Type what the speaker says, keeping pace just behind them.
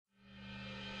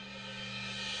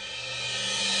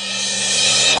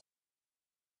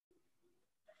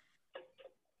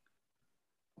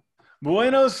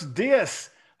Buenos dias.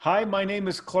 Hi, my name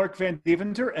is Clark Van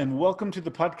Deventer, and welcome to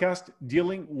the podcast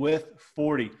Dealing with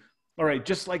 40. All right,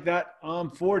 just like that,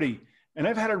 I'm 40, and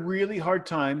I've had a really hard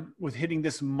time with hitting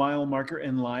this mile marker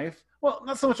in life. Well,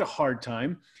 not so much a hard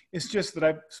time, it's just that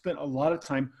I've spent a lot of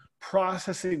time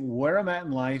processing where I'm at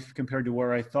in life compared to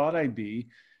where I thought I'd be,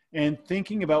 and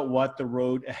thinking about what the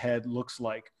road ahead looks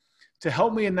like. To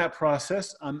help me in that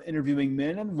process, I'm interviewing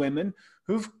men and women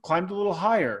who've climbed a little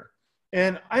higher,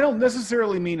 and I don't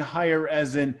necessarily mean higher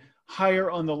as in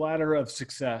higher on the ladder of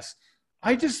success.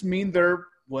 I just mean they're,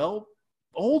 well,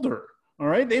 older. All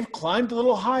right. They've climbed a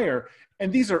little higher. And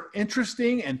these are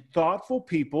interesting and thoughtful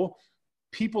people,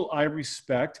 people I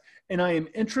respect, and I am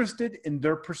interested in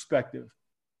their perspective.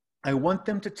 I want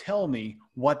them to tell me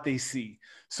what they see.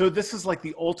 So this is like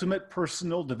the ultimate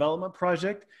personal development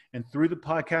project. And through the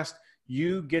podcast,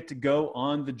 you get to go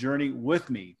on the journey with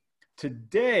me.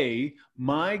 Today,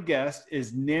 my guest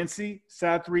is Nancy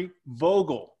Sathry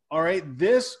Vogel. All right,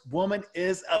 this woman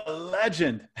is a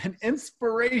legend, an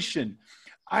inspiration.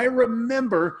 I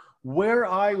remember where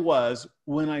I was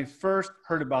when I first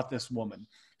heard about this woman.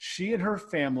 She and her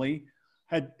family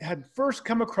had first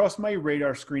come across my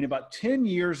radar screen about 10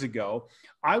 years ago.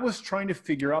 I was trying to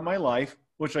figure out my life,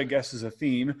 which I guess is a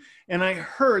theme, and I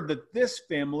heard that this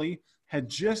family had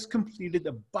just completed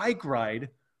a bike ride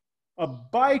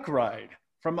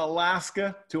from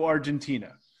Alaska to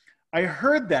Argentina. I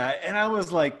heard that and I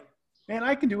was like, man,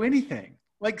 I can do anything.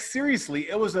 Like, seriously,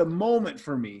 it was a moment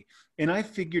for me. And I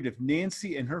figured if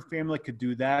Nancy and her family could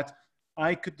do that,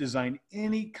 I could design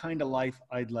any kind of life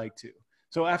I'd like to.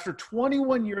 So after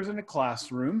 21 years in a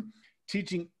classroom,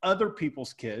 teaching other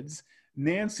people's kids,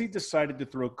 Nancy decided to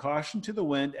throw caution to the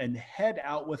wind and head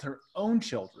out with her own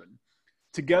children.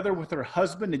 Together with her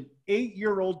husband and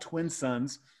 8-year-old twin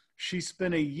sons, she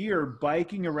spent a year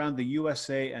biking around the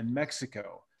USA and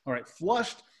Mexico. All right,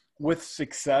 flushed with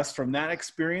success from that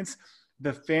experience,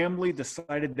 the family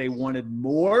decided they wanted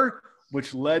more,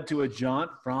 which led to a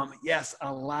jaunt from, yes,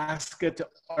 Alaska to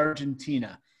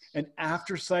Argentina. And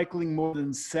after cycling more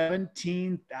than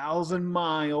 17,000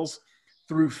 miles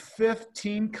through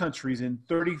 15 countries in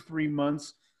 33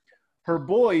 months, her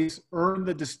boys earned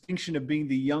the distinction of being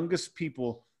the youngest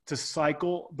people to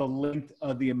cycle the length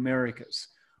of the Americas.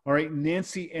 All right,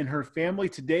 Nancy and her family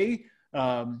today,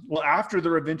 after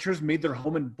their adventures, made their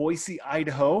home in Boise,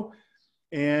 Idaho,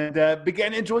 and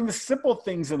began enjoying the simple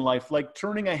things in life, like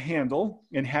turning a handle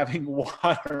and having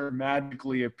water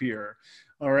magically appear.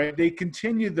 All right, they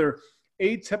continued their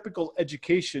atypical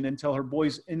education until her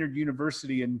boys entered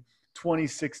university in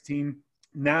 2016.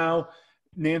 Now,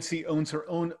 Nancy owns her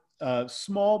own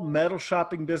small metal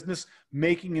shopping business,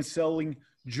 making and selling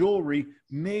jewelry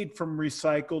made from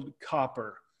recycled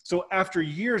copper. So after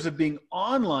years of being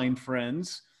online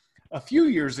friends, a few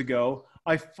years ago,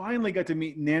 I finally got to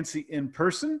meet Nancy in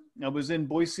person. I was in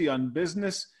Boise on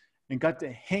business and got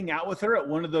to hang out with her at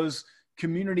one of those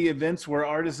community events where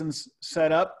artisans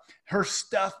set up. Her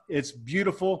stuff, it's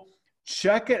beautiful.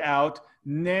 Check it out,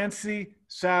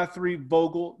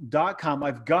 nancysathryvogel.com.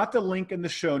 I've got the link in the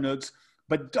show notes,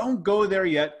 but don't go there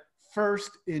yet.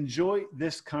 First, enjoy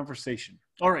this conversation.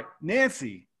 All right,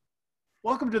 Nancy,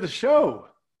 welcome to the show.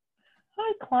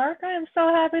 Hi, Clark. I am so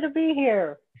happy to be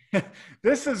here.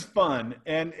 This is fun,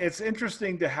 and it's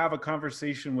interesting to have a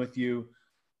conversation with you.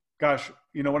 Gosh,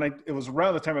 it was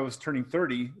around the time I was turning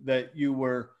 30 that you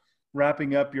were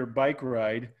wrapping up your bike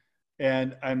ride,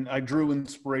 and I drew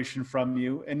inspiration from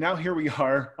you. And now here we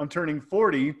are. I'm turning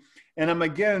 40, and I'm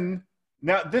again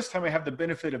now. This time I have the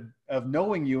benefit of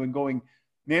knowing you and going,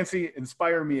 Nancy,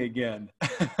 inspire me again.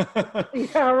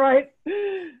 Yeah, right.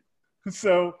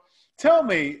 So tell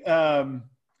me. I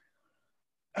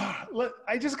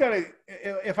just gotta,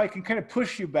 if I can kind of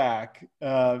push you back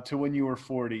to when you were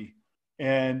 40,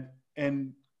 and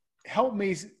help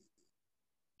me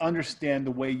understand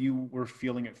the way you were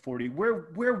feeling at 40. Where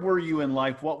were you in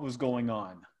life? What was going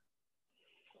on?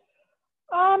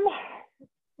 Um,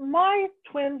 my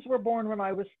twins were born when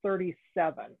I was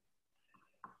 37.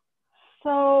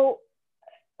 So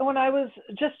when I was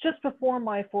just before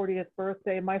my 40th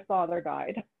birthday, my father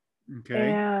died.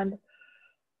 Okay. And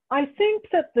I think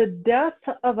that the death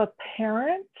of a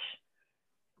parent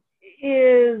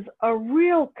is a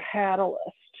real catalyst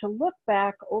to look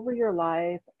back over your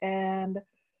life and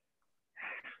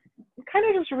kind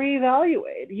of just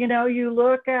reevaluate. You know, you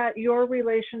look at your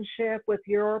relationship with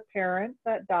your parent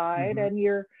that died, Mm-hmm. and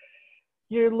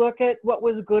you look at what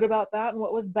was good about that and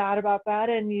what was bad about that,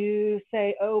 and you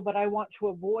say, oh, but I want to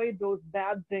avoid those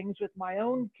bad things with my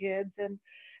own kids. And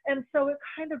so it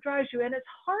kind of drives you, and it's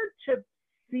hard to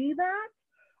see that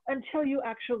until you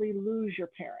actually lose your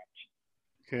parent.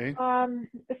 Okay.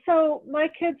 So my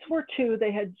kids were two.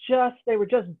 They were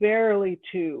just barely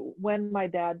two when my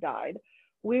dad died.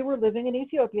 We were living in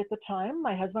Ethiopia at the time.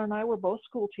 My husband and I were both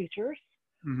school teachers.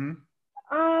 Mm-hmm.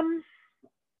 Um,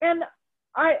 and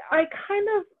I kind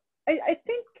of, I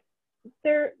think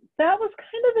that was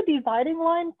kind of a dividing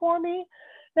line for me.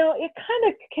 Now it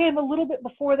kind of came a little bit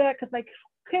before that because my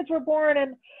kids were born,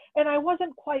 and I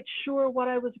wasn't quite sure what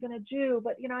I was going to do.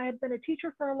 But I had been a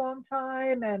teacher for a long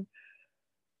time, and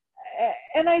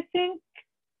I think,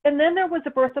 and then there was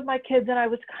the birth of my kids, and I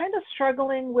was kind of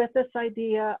struggling with this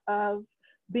idea of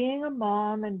being a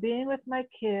mom and being with my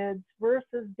kids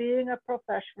versus being a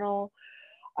professional.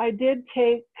 I did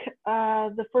take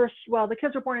the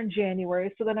kids were born in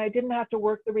January, so then I didn't have to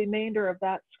work the remainder of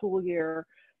that school year.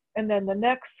 And then the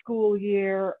next school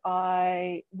year,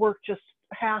 I worked just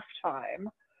half time.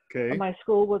 Okay. My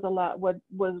school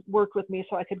worked with me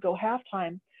so I could go half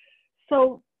time.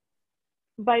 So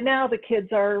by now the kids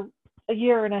are a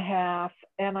year and a half,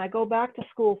 and I go back to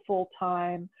school full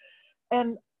time.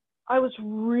 And I was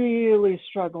really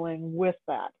struggling with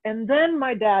that. And then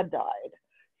my dad died.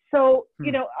 So,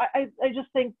 I just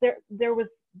think there was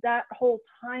that whole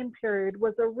time period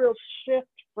was a real shift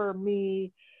for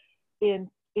me in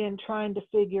trying to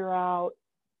figure out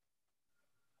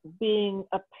being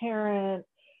a parent,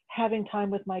 having time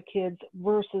with my kids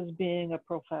versus being a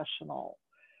professional.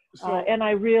 So, and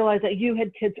I realized that you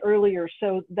had kids earlier,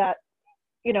 so that,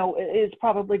 is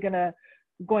probably going to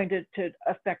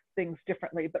affect things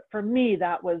differently. But for me,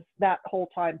 that was that whole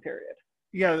time period.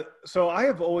 yeah. So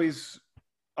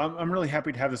I'm really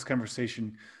happy to have this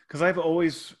conversation because I've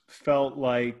always felt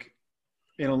like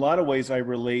in a lot of ways I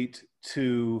relate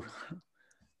to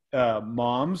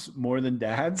moms more than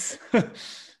dads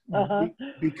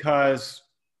because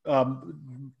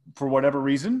for whatever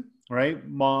reason, right?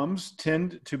 Moms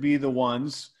tend to be the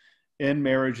ones in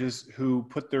marriages who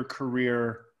put their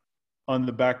career on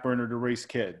the back burner to raise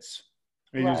kids.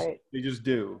 They just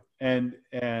do. And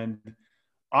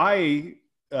I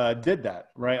did that,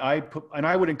 right?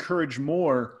 I would encourage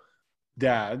more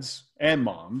dads and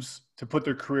moms to put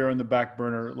their career on the back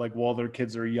burner, like while their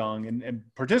kids are young, and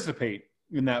participate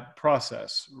in that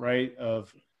process, right?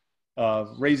 Of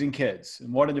raising kids,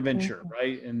 and what an adventure,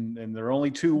 right? And they're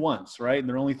only two once, right? And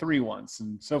they're only three once,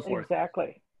 and so forth.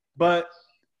 Exactly. But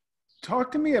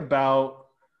talk to me about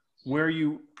where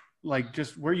you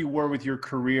were with your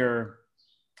career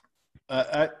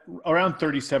at around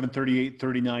 37, 38,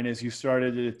 39, as you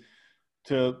started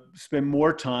to spend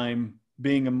more time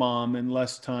being a mom and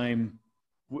less time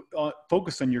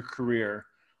focused on your career.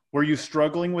 Were you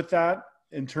struggling with that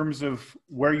in terms of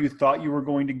where you thought you were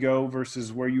going to go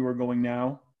versus where you are going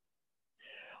now?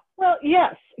 Well,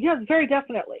 yes, very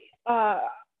definitely.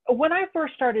 When I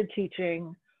first started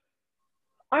teaching,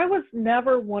 I was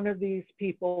never one of these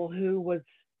people who was,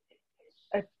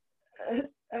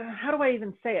 how do I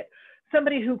even say it?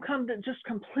 Somebody who just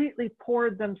completely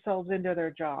poured themselves into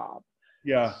their job.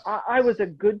 Yeah. I was a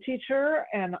good teacher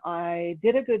and I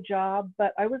did a good job,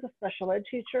 but I was a special ed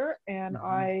teacher, and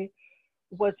I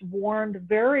was warned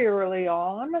very early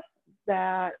on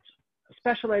that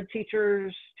special ed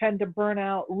teachers tend to burn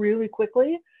out really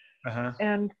quickly.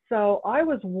 And so I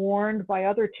was warned by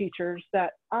other teachers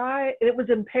that it was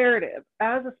imperative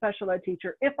as a special ed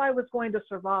teacher, if I was going to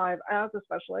survive as a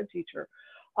special ed teacher,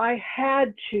 I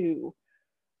had to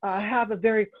have a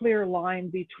very clear line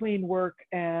between work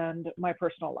and my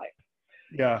personal life.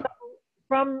 Yeah. So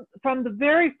from the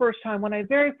very first time, when I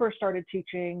very first started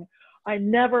teaching, I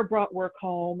never brought work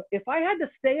home. If I had to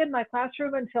stay in my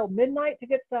classroom until midnight to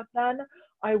get stuff done,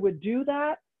 I would do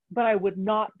that, but I would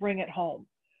not bring it home.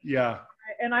 Yeah.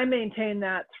 And I maintained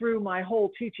that through my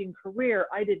whole teaching career.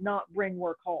 I did not bring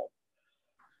work home.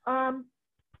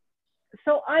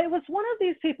 So I was one of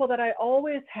these people that I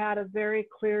always had a very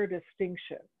clear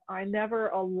distinction. I never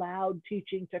allowed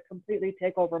teaching to completely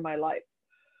take over my life.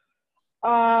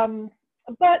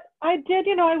 But I did,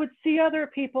 I would see other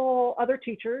people, other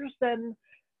teachers, then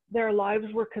their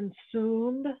lives were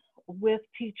consumed with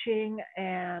teaching,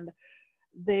 and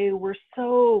they were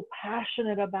so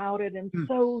passionate about it and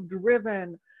so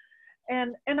driven.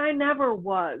 And I never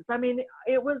was. I mean,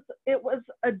 it was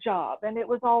a job, and it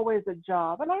was always a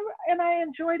job. And I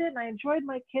enjoyed it, and I enjoyed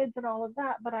my kids and all of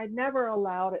that, but I never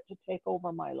allowed it to take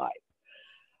over my life.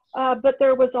 But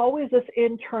there was always this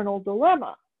internal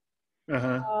dilemma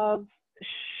of,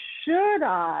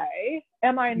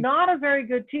 am I not a very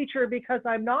good teacher because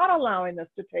I'm not allowing this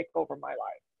to take over my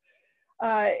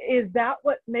life? Is that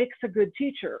what makes a good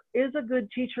teacher? Is a good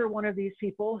teacher one of these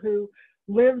people who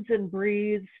lives and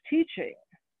breathes teaching?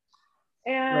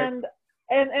 And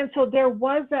and so there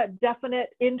was that definite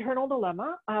internal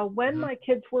dilemma when Mhm. my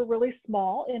kids were really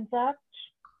small. In fact,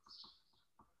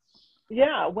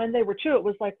 yeah, when they were two, it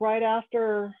was like right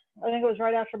after, I think it was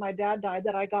right after my dad died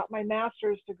that I got my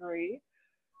master's degree.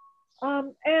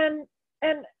 Um, and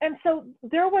and so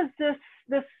there was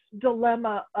this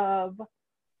dilemma of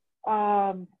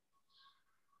um,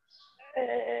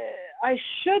 I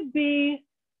should be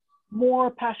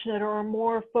more passionate or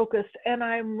more focused, and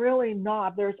I'm really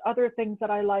not. There's other things that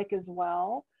I like as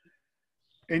well.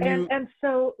 And you, And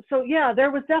so yeah,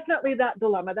 there was definitely that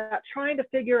dilemma, that trying to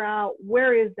figure out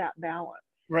where is that balance.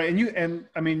 right. And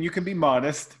I mean, you can be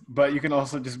modest, but you can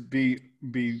also just be,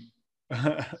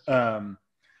 um,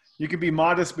 you can be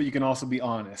modest, but you can also be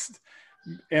honest.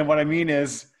 And what I mean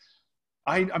is,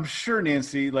 I'm sure,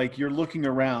 Nancy, like you're looking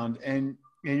around and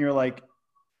you're like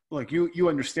you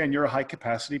understand you're a high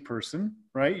capacity person,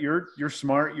 right? You're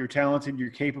smart, you're talented,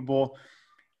 you're capable.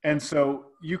 And so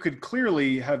you could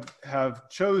clearly have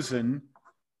chosen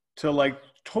to like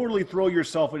totally throw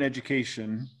yourself in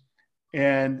education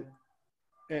and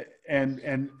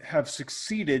and have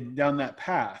succeeded down that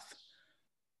path.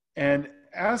 And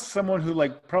as someone who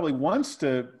like probably wants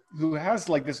to, who has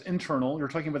like this internal, you're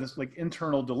talking about this like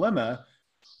internal dilemma,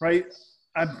 right?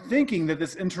 I'm thinking that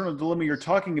this internal dilemma you're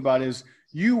talking about is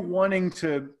you wanting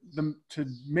to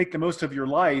make the most of your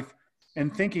life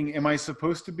and thinking, am I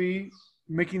supposed to be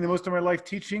making the most of my life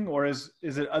teaching, or is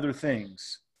it other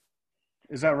things?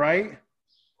 Is that right?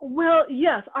 Well,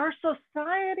 yes, our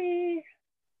society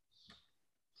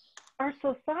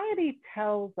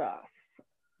tells us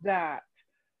that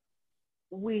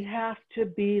we have to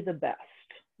be the best.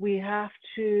 We have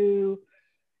to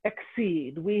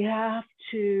exceed. We have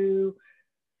to,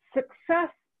 success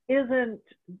isn't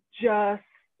just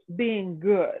being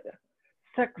good.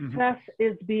 Success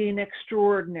is being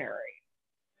extraordinary.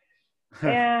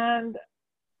 And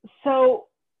so,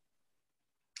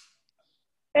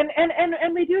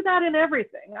 and we do that in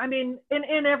everything. I mean,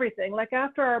 in everything. Like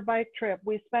after our bike trip,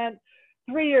 we spent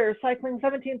 3 years cycling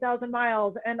 17,000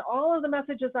 miles, and all of the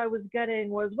messages I was getting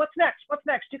was, what's next? What's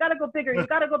next? You got to go bigger. You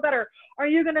got to go better. Are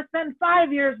you going to spend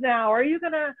 5 years now? Are you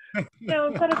going to,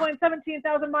 instead of going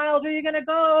 17,000 miles, are you going to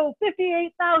go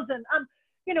 58,000?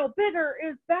 Bigger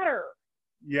is better.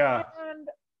 Yeah.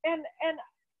 And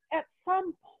at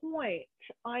some point,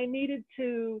 I needed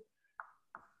to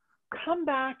come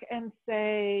back and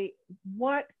say,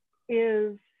 what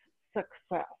is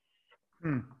success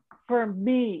for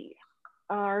me?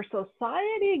 Our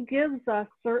society gives us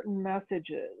certain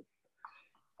messages,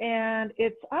 and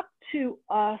it's up to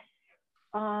us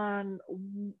on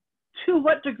to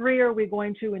what degree are we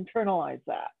going to internalize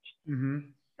that. Mm-hmm.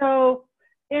 So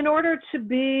in order to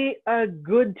be a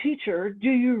good teacher, do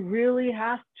you really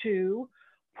have to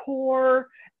pour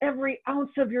every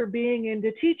ounce of your being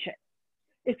into teaching?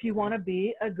 If you want to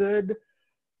be a good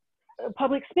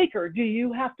public speaker, do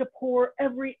you have to pour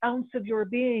every ounce of your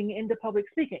being into public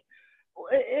speaking?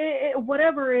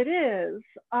 Whatever it is,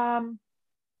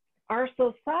 our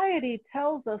society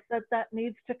tells us that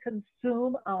needs to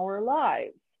consume our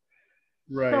lives.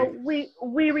 Right. So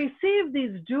we receive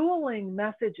these dueling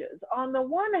messages. On the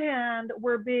one hand,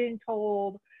 we're being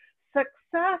told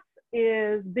success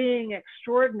is being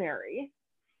extraordinary.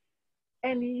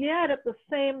 And yet at the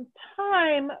same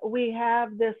time, we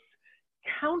have this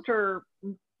counter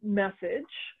message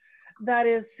that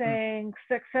is saying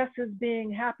success is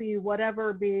being happy,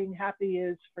 whatever being happy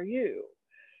is for you.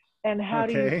 And how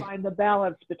do you find the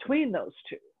balance between those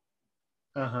two?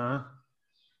 Uh-huh.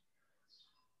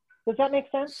 Does that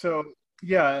make sense? So,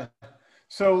 yeah.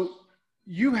 So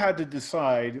you had to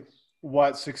decide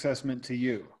what success meant to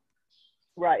you.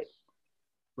 Right.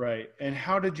 Right. And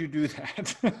how did you do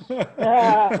that?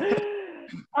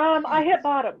 I hit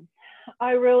bottom.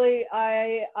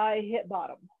 I hit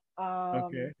bottom.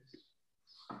 Okay.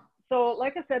 So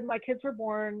like I said, my kids were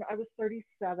born, I was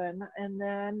 37, and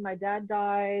then my dad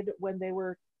died when they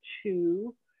were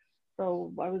 2.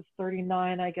 So I was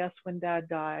 39, I guess, when dad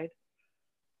died.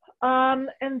 And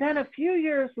then a few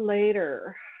years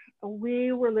later,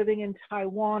 we were living in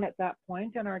Taiwan at that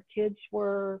point, and our kids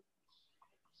were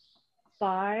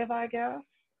 5, I guess.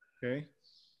 Okay.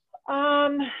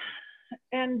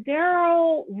 And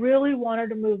Daryl really wanted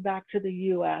to move back to the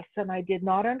US, and I did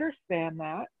not understand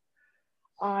that.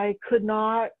 I could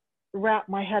not wrap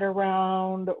my head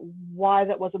around why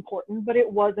that was important, but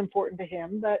it was important to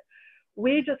him. That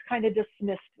we just kind of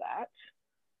dismissed that.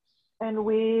 And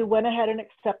we went ahead and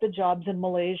accepted jobs in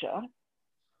Malaysia.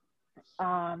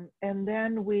 And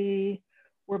then we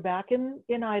were back in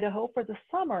Idaho for the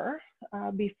summer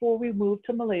before we moved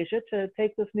to Malaysia to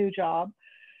take this new job.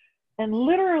 And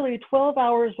literally 12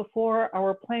 hours before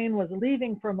our plane was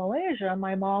leaving for Malaysia,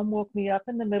 my mom woke me up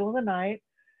in the middle of the night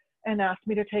and asked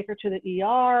me to take her to the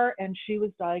ER, and she was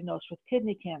diagnosed with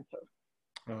kidney cancer.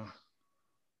 Oh.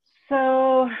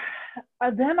 So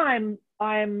then I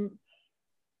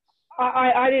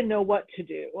didn't know what to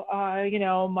do. You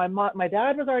know, my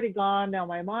dad was already gone. Now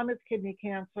my mom has kidney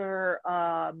cancer.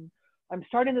 I'm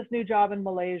starting this new job in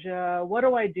Malaysia. What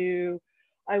do I do?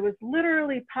 I was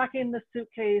literally packing the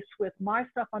suitcase with my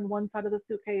stuff on one side of the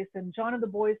suitcase and John and the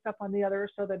boys' stuff on the other,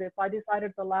 so that if I decided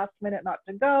at the last minute not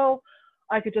to go,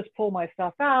 I could just pull my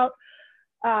stuff out.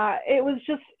 It was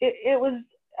just,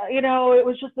 you know, it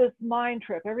was just this mind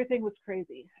trip. Everything was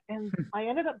crazy. And I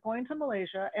ended up going to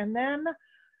Malaysia, and then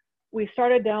we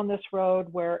started down this road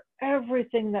where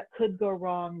everything that could go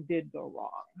wrong did go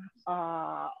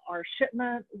wrong. Our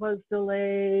shipment was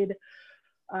delayed.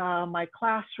 My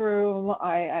classroom,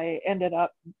 I ended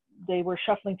up, they were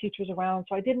shuffling teachers around,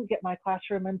 so I didn't get my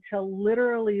classroom until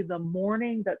literally the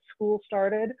morning that school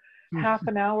started. Half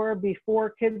an hour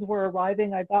before kids were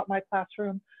arriving, I got my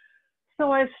classroom.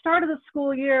 So I started the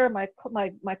school year, my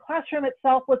classroom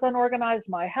itself was unorganized,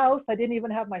 my house, I didn't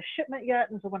even have my shipment yet,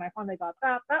 and so when I finally got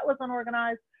that was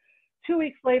unorganized. 2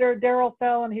 weeks later, Daryl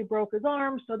fell and he broke his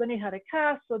arm, so then he had a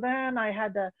cast, so then I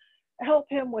had to help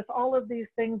him with all of these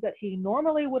things that he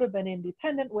normally would have been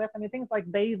independent with. I mean, things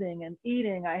like bathing and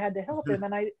eating, I had to help him,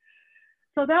 and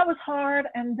so that was hard.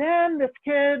 And then this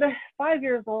kid, 5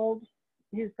 years old,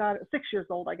 he's got 6 years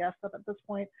old, I guess, up at this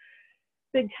point,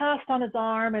 big cast on his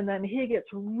arm, and then he gets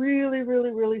really,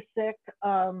 really, really sick.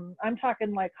 I'm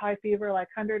talking like high fever, like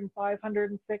 105,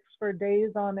 106 for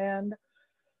days on end.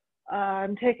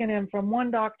 I'm taking him from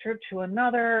one doctor to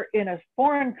another in a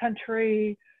foreign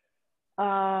country.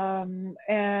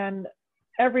 And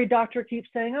every doctor keeps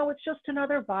saying, oh, it's just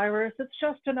another virus. It's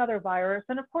just another virus.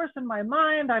 And of course, in my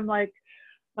mind, I'm like,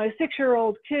 my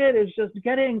 6-year-old kid is just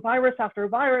getting virus after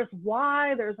virus.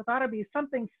 Why? There's got to be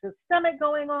something systemic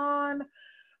going on.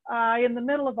 In the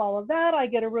middle of all of that, I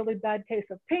get a really bad case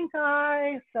of pink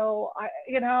eye. So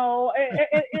you know,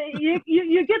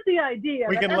 you get the idea.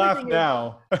 We can laugh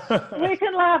now. We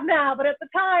can laugh now, but at the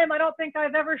time, I don't think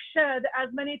I've ever shed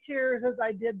as many tears as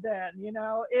I did then. You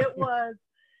know, it was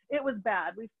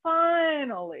bad. We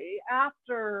finally,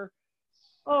 after,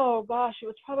 oh gosh, it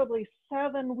was probably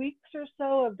 7 weeks or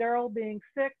so of Daryl being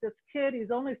sick. This kid,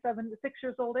 he's only 6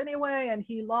 years old anyway, and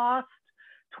he lost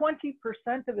 20%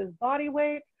 of his body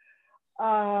weight.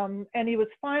 And he was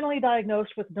finally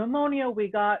diagnosed with pneumonia. We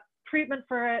got treatment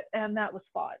for it, and that was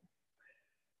fine.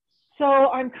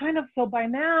 So so by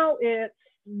now it's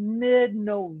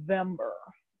mid-November,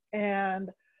 and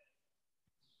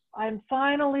I'm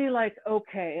finally like,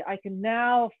 okay, I can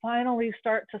now finally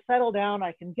start to settle down.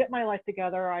 I can get my life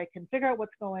together. I can figure out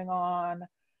what's going on.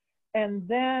 And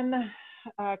then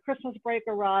Christmas break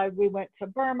arrived. We went to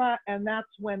Burma, and that's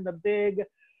when the big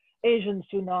Asian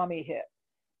tsunami hit.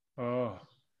 Oh.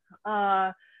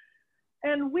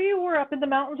 And we were up in the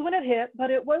mountains when it hit, but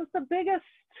it was the biggest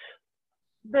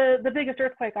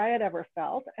earthquake I had ever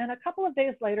felt. And a couple of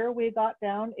days later, we got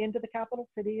down into the capital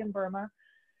city in Burma,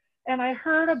 and I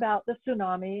heard about the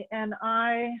tsunami, and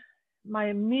my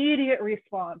immediate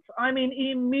response, I mean,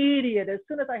 immediate, as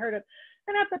soon as I heard it,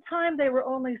 and at the time they were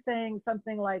only saying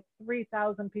something like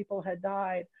 3,000 people had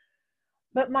died.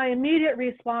 But my immediate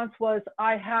response was,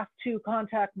 I have to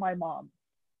contact my mom.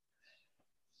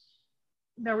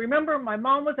 Now, remember, my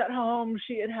mom was at home.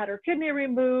 She had had her kidney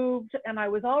removed, and I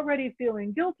was already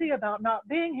feeling guilty about not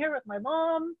being here with my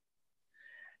mom.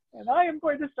 And I am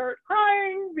going to start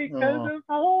crying because this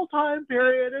whole time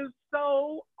period is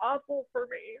so awful for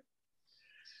me.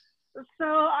 So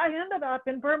I ended up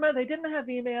in Burma. They didn't have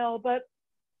email, but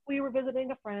we were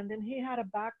visiting a friend, and he had a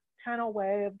back channel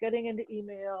way of getting into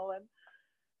email.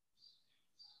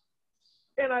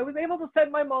 And I was able to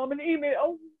send my mom an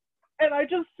email, and I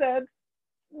just said,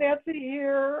 Nancy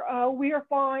here, we are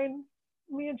fine.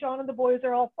 Me and John and the boys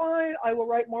are all fine. I will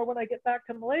write more when I get back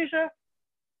to Malaysia.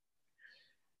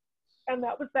 And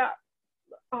that was that.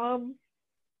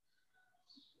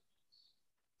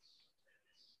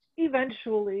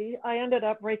 Eventually, I ended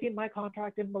up breaking my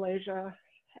contract in Malaysia,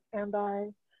 and I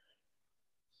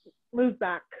moved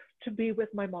back to be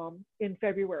with my mom in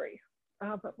February.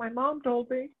 But my mom told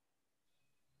me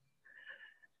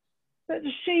that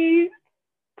she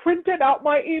printed out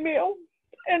my email,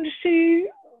 and she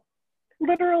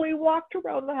literally walked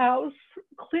around the house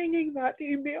cleaning that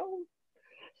email.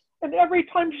 And every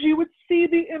time she would see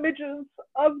the images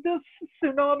of this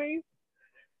tsunami,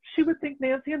 she would think,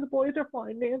 Nancy and the boys are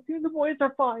fine. Nancy and the boys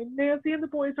are fine. Nancy and the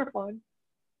boys are fine.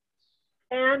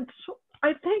 And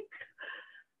I think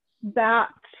that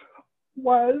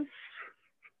was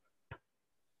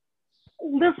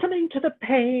listening to the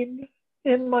pain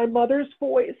in my mother's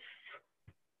voice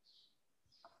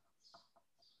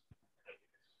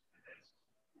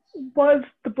was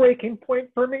the breaking point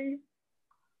for me.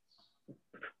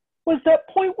 Was that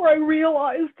point where I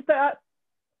realized that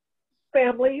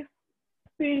family,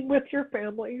 being with your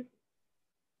family,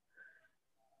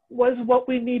 was what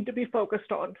we need to be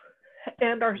focused on.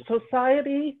 And our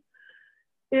society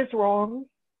is wrong.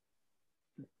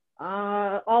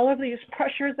 All of these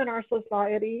pressures in our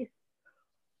society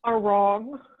are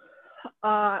wrong.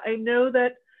 I know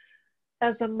that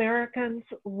as Americans,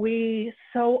 we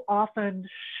so often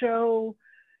show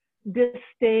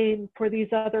disdain for these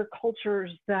other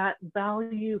cultures that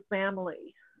value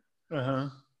family. Uh-huh.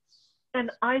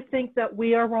 And I think that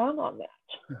we are wrong on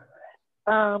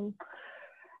that.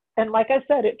 And like I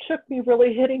said, it took me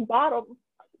really hitting bottom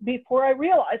before I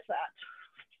realized that.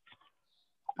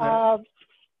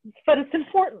 But it's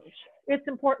important. It's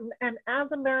important. And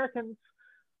as Americans,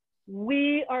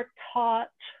 we are taught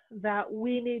that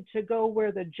we need to go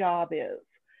where the job is.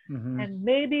 Mm-hmm. And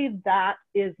maybe that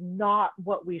is not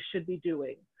what we should be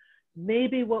doing.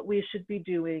 Maybe what we should be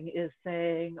doing is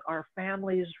saying our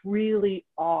families really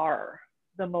are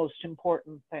the most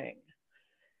important thing.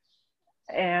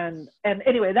 And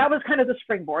anyway, that was kind of the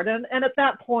springboard. And at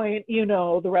that point, you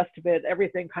know, the rest of it,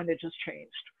 everything kind of just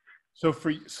changed. So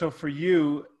for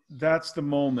you, that's the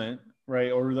moment,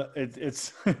 right? Or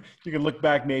it's you can look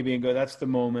back maybe and go, that's the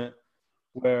moment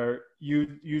where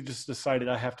you just decided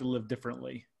I have to live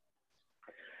differently.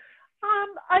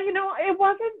 You know, it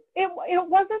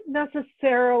wasn't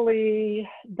necessarily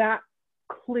that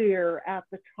clear at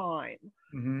the time.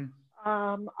 Mm-hmm.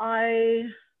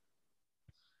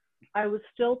 I was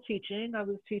still teaching. I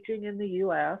was teaching in the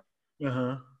U.S.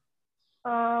 Uh-huh.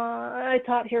 I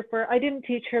taught here I didn't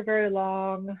teach here very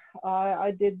long.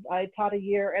 I taught a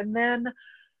year, and then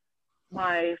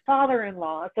my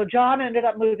father-in-law, so John ended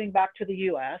up moving back to the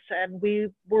U.S. and we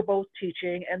were both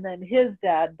teaching, and then his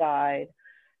dad died.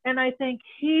 And I think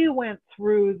he went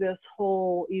through this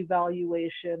whole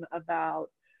evaluation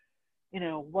about, you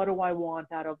know, what do I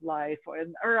want out of life,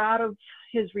 or out of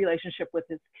his relationship with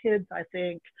his kids, I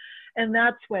think. And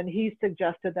that's when he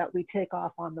suggested that we take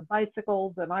off on the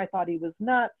bicycles, and I thought he was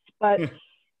nuts. But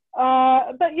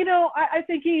you know, I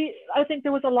think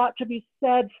there was a lot to be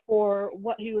said for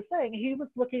what he was saying. He was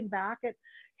looking back at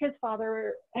his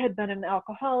father had been an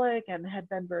alcoholic and had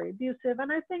been very abusive,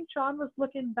 and I think John was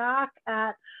looking back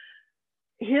at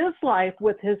his life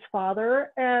with his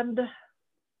father and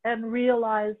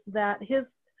realized that his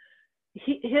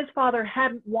father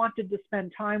hadn't wanted to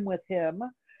spend time with him,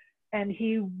 and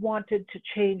he wanted to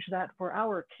change that for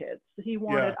our kids. He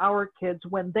wanted our kids,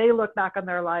 when they look back on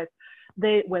their life,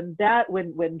 when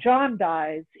John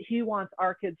dies, he wants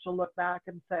our kids to look back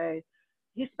and say,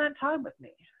 he spent time with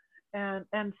me.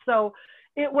 And so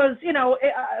it was, you know,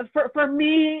 for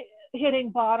me, hitting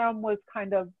bottom was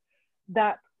kind of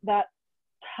that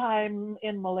time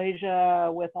in Malaysia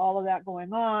with all of that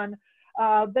going on.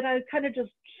 But I kind of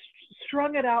just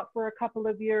strung it out for a couple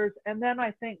of years. And then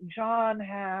I think John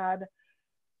had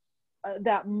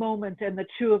that moment, and the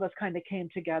two of us kind of came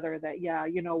together that, yeah,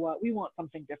 you know what, we want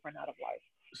something different out of life.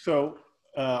 So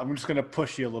I'm just going to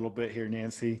push you a little bit here,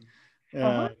 Nancy.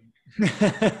 So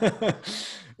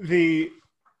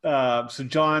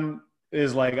John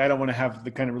is like, I don't want to have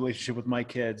the kind of relationship with my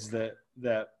kids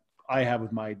that I have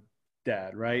with my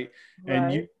dad, right?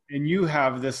 And you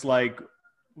have this like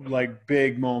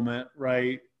big moment,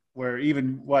 right, where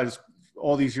even was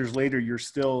all these years later, you're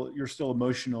still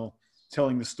emotional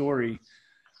telling the story.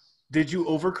 Did you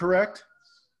overcorrect?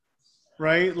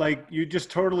 Right? Like you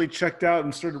just totally checked out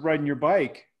and started riding your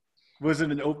bike. Was that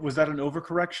an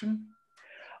overcorrection?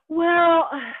 Well,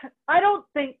 I don't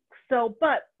think so,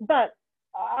 but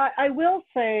I will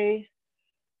say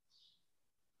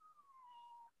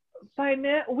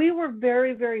we were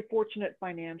very, very fortunate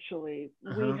financially.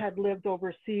 We had lived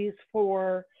overseas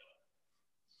for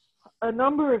a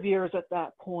number of years at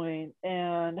that point,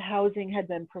 and housing had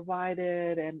been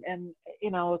provided, and you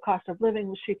know, the cost of living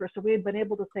was cheaper, so we had been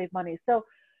able to save money. So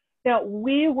now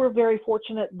we were very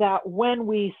fortunate that when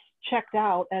we checked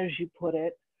out, as you put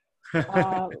it,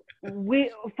 we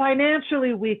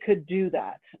financially we could do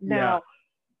that. Now,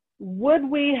 would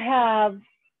we have?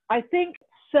 I think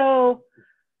so.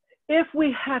 If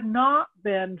we had not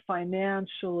been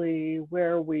financially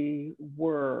where we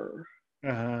were,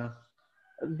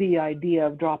 the idea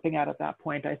of dropping out at that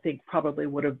point, I think, probably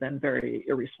would have been very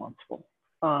irresponsible.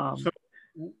 So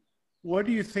what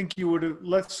do you think you would have,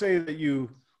 let's say that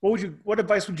what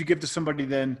advice would you give to somebody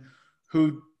then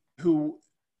who who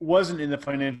wasn't in the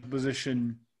financial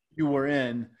position you were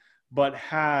in, but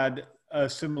had a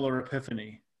similar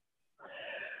epiphany?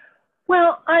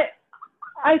 Well,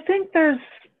 I think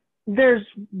there's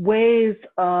ways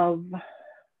of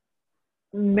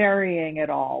marrying it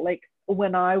all. Like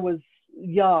when I was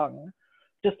young,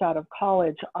 just out of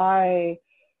college, I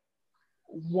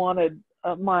wanted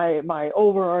my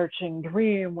overarching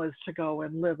dream was to go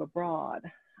and live abroad,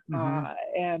 Mm-hmm.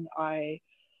 and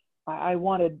I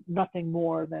wanted nothing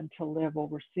more than to live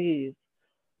overseas.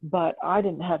 But I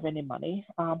didn't have any money.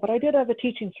 But I did have a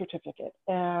teaching certificate,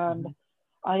 and Mm-hmm.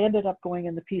 I ended up going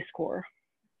in the Peace Corps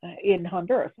in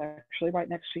Honduras, actually, right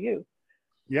next to you.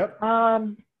 Yep.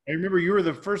 Um, I remember you were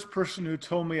the first person who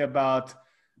told me about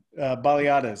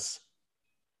baleadas.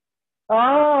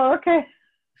 oh, okay.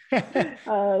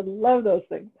 Love those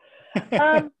things.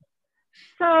 Um,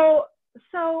 so,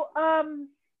 so, um,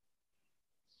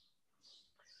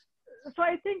 so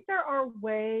I think there are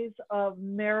ways of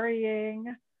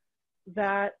marrying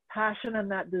that passion and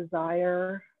that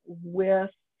desire with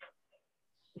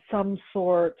some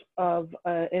sort of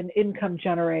an income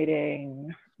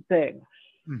generating thing.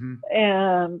 Mm-hmm.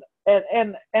 And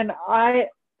I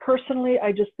personally,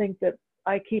 I just think that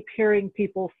I keep hearing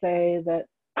people say that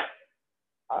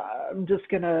I'm just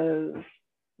gonna,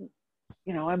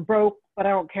 I'm broke, but I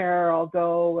don't care. I'll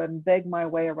go and beg my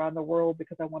way around the world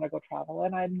because I want to go travel.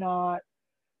 And I'm not,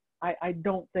 I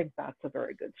don't think that's a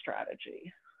very good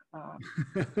strategy. Um,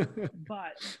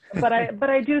 but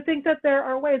I do think that there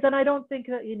are ways, and I don't think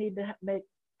that you need to make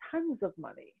tons of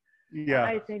money. Yeah.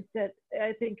 I think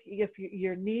if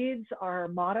your needs are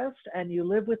modest and you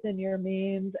live within your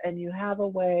means and you have a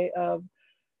way of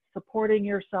supporting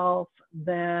yourself,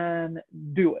 then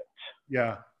do it.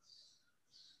 Yeah.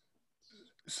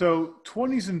 So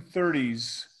 20s and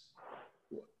 30s,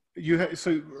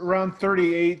 so around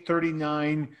 38,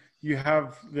 39, you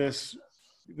have this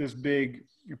big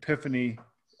epiphany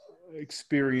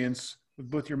experience with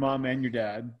both your mom and your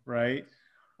dad, right?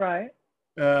 Right.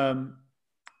 Um,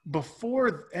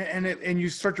 and you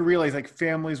start to realize like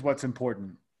family is what's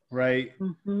important, right?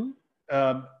 Mm-hmm.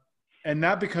 Um, and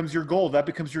that becomes your goal. That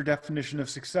becomes your definition of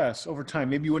success over time.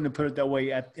 Maybe you wouldn't have put it that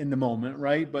way in the moment,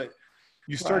 right? But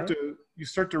Right. you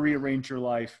start to rearrange your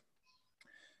life.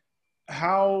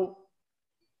 How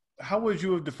would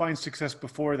you have defined success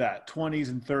before that? 20s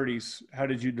and 30s. How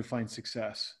did you define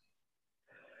success?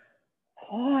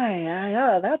 Boy,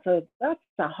 yeah, that's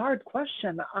a hard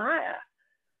question. I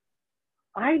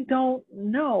don't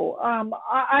know.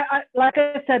 Like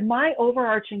I said, my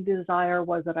overarching desire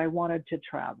was that I wanted to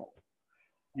travel.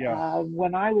 Yeah.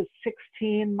 When I was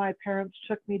 16, my parents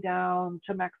took me down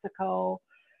to Mexico,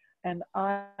 and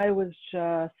I was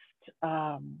just,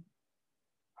 uh,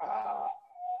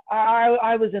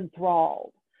 I was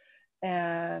enthralled.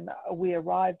 And we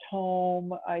arrived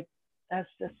home. As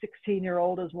a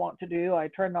 16-year-old is wont to do, I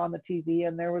turned on the TV,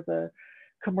 and there was a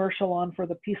commercial on for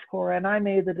the Peace Corps, and I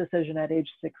made the decision at age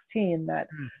 16 that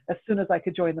Mm. as soon as I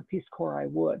could join the Peace Corps, I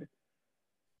would.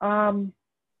 Um,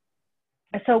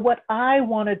 so what I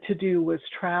wanted to do was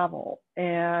travel,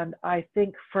 and I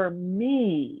think for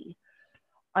me,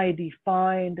 I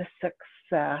defined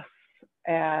success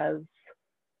as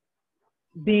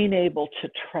being able to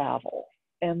travel.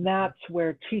 And that's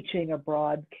where teaching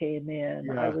abroad came in.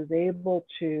 I Yeah. was able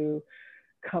to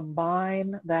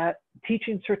combine that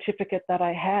teaching certificate that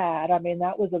I had. I mean,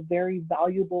 that was a very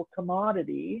valuable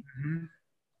commodity, Mm-hmm.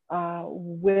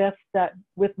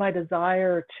 with my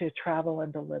desire to travel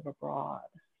and to live abroad.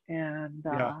 And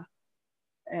Yeah.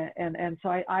 and so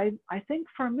I think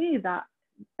for me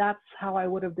that's how I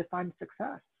would have defined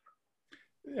success.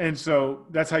 And so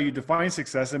that's how you define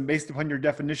success. And based upon your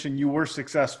definition, you were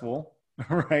successful,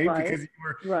 right? Right. Because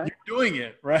Right. you're doing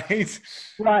it, right?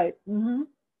 Right. Mm-hmm.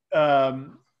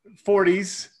 Um,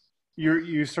 40s,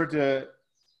 you start to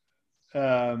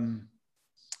um,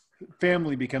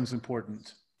 family becomes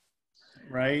important,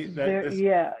 right?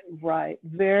 Yeah, right.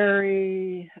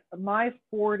 My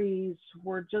 40s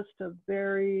were just a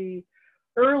very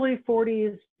early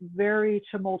 40s, very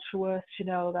tumultuous.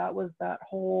 That was that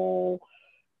whole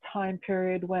time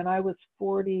period when I was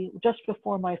 40, just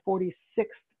before my 46th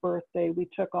birthday, we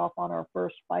took off on our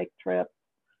first bike trip.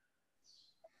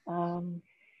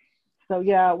 So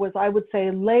yeah, it was, I would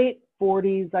say late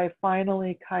 40s, I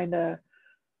finally kind of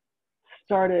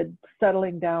started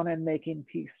settling down and making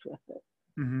peace with it.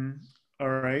 Mm-hmm. All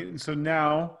right. And so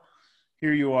now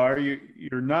here you are.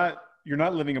 You're not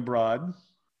living abroad,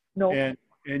 Nope. and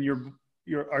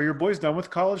are your boys done with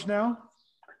college now?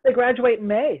 They graduate in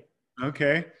May.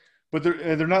 Okay, but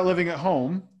they're not living at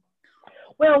home.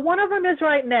 Well, one of them is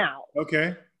right now.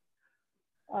 Okay.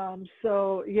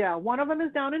 So yeah, one of them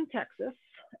is down in Texas,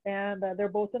 and they're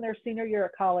both in their senior year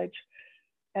at college.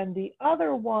 And the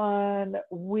other one,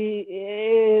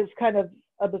 is kind of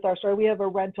a bizarre story. We have a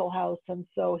rental house, and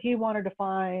so he wanted to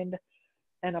find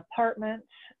an apartment,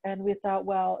 and we thought,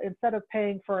 well, instead of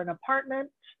paying for an apartment,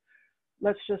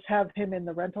 let's just have him in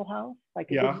the rental house.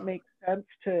 Like, it Yeah. didn't make sense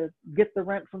to get the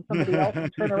rent from somebody else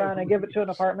and turn around and give it to an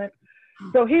apartment.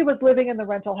 So he was living in the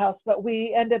rental house, but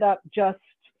we ended up just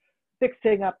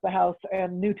fixing up the house,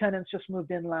 and new tenants just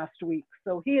moved in last week.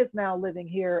 So he is now living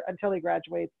here until he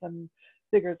graduates and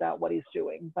figures out what he's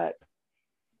doing. But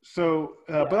So,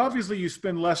 yeah. but obviously you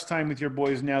spend less time with your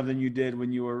boys now than you did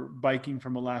when you were biking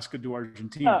from Alaska to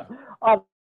Argentina.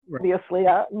 Obviously,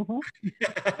 yeah.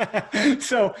 Mm-hmm.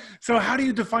 So how do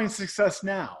you define success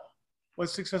now?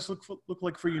 What's success look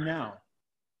like for you now?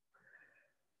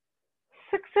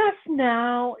 Success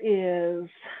now is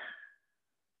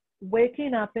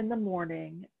waking up in the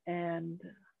morning and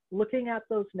looking at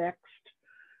those next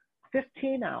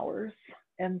 15 hours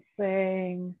and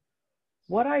saying,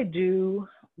 what I do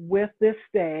with this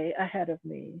day ahead of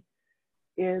me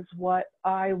is what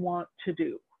I want to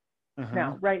do. Uh-huh.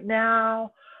 Now, right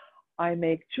now, I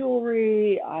make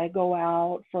jewelry. I go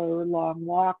out for long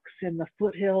walks in the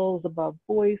foothills above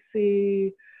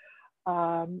Boise.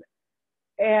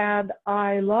 And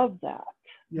I love that.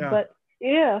 Yeah. But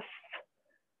if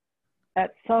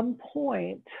at some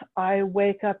point I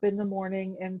wake up in the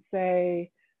morning and say,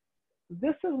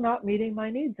 this is not meeting my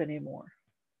needs anymore,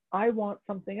 I want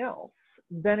something else,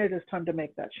 then it is time to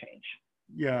make that change.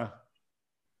 Yeah.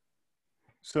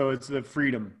 So it's the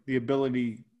freedom, the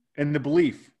ability, and the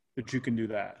belief that you can do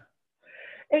that.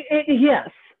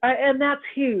 Yes. And that's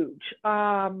huge.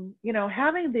 Having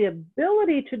the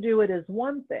ability to do it is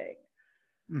one thing.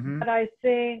 Mm-hmm. But I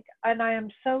think, and I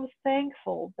am so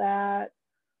thankful that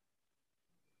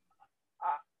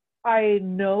I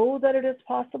know that it is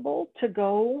possible to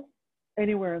go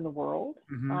anywhere in the world.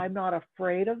 Mm-hmm. I'm not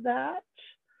afraid of that.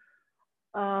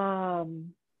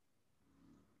 And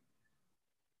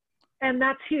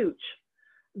that's huge.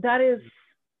 That is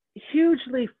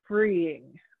hugely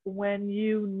freeing when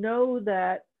you know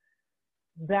that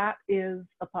that is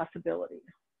a possibility.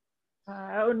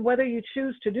 And whether you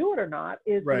choose to do it or not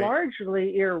is Right.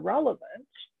 largely irrelevant.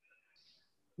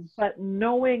 But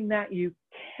knowing that you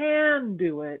can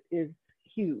do it is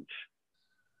huge.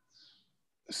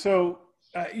 So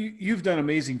you've done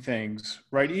amazing things,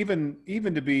 right? Even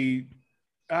to be,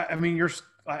 I mean,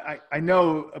 I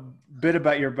know a bit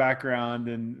about your background,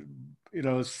 and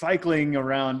cycling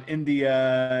around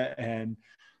India and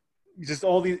just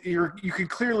all these. You can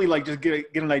clearly just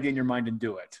get an idea in your mind and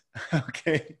do it.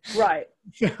 Okay. Right.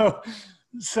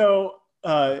 So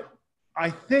I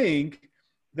think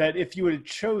that if you had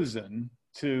chosen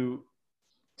to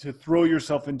throw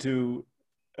yourself into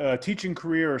a teaching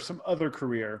career or some other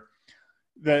career,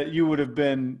 that you would have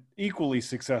been equally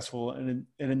successful in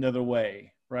another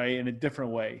way, right? In a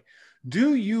different way.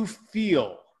 Do you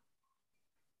feel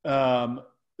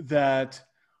that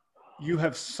you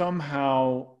have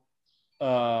somehow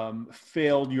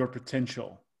failed your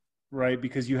potential, right?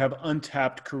 Because you have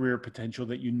untapped career potential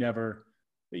that you never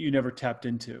tapped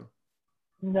into?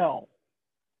 No.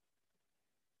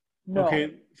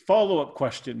 Okay. Follow-up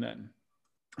question then.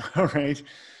 All right.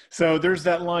 So there's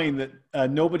that line that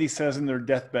nobody says in their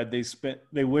deathbed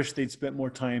they wish they'd spent more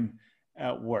time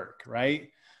at work, right?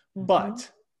 Mm-hmm.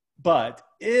 But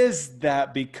is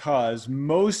that because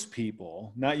most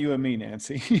people, not you and me,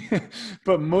 Nancy,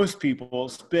 but most people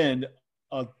spend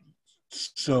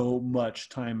so much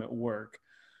time at work?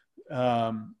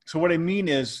 So what I mean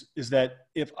is that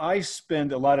if I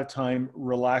spend a lot of time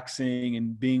relaxing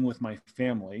and being with my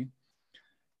family,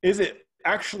 is it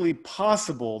actually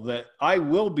possible that I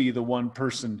will be the one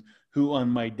person who on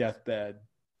my deathbed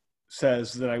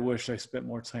says that I wish I spent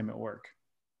more time at work?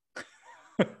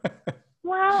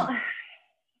 Well,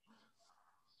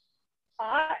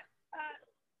 I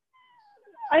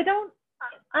don't,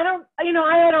 I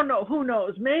don't know, who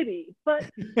knows, maybe, but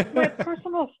my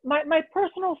personal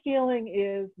feeling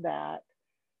is that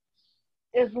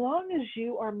as long as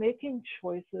you are making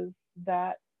choices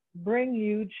that bring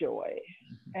you joy,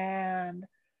 and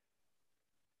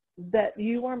that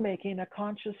you are making a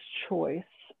conscious choice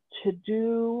to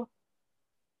do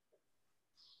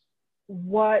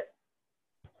what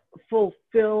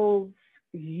fulfills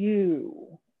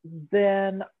you,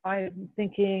 then I'm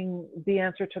thinking the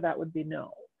answer to that would be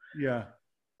no. Yeah.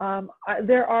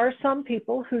 There are some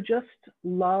people who just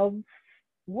love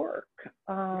work.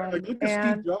 Look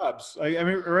at Steve Jobs. I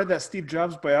read that Steve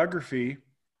Jobs biography,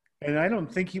 and I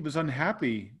don't think he was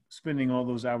unhappy spending all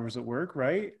those hours at work,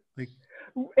 right?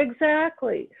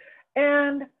 Exactly.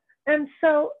 And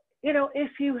so,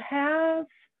 if you have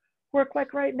work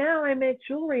like right now, I make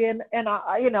jewelry and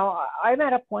I'm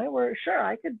at a point where sure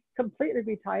I could completely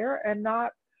retire and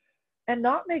not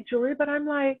make jewelry, but I'm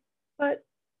like, but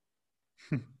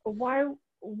why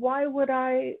would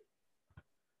I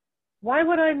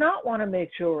not want to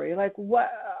make jewelry? Like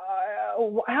what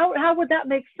how would that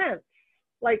make sense?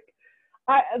 Like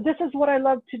this is what I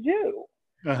love to do.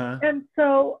 Uh-huh. And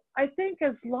so I think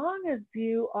as long as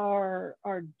you are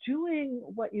doing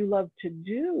what you love to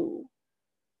do,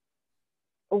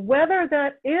 whether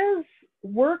that is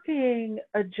working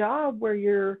a job where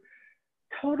you're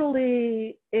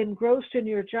totally engrossed in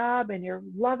your job and you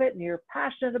love it and you're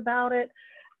passionate about it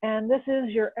and this is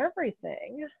your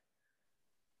everything,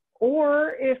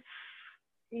 or if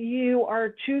you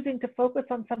are choosing to focus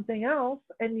on something else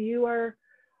and you are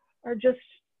just,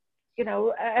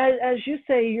 as you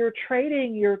say, you're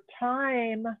trading your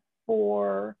time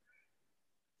for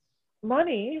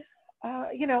money,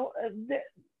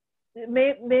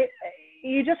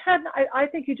 you just had, I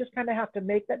think you just kind of have to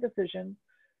make that decision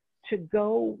to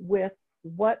go with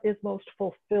what is most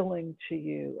fulfilling to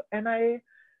you. And I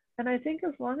think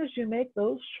as long as you make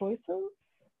those choices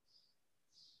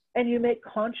and you make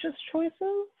conscious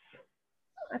choices,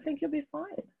 I think you'll be fine.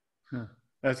 Huh.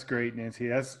 That's great, Nancy.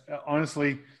 That's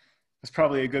honestly, that's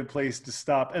probably a good place to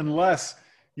stop, unless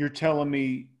you're telling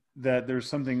me that there's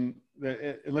something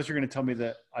that, unless you're going to tell me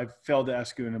that I've failed to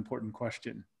ask you an important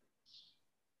question.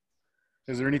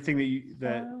 Is there anything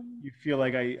that you feel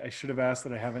like I should have asked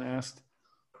that I haven't asked?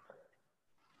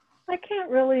 I can't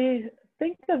really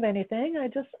think of anything.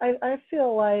 I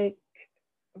feel like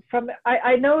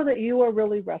I know that you are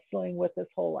really wrestling with this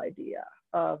whole idea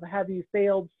of have you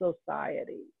failed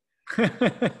society? Well,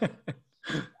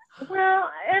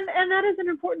 and that is an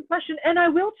important question. And I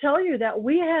will tell you that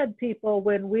we had people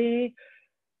when we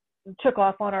took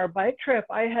off on our bike trip,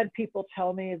 I had people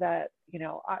tell me that,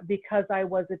 because I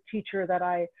was a teacher, that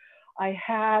I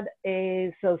had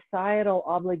a societal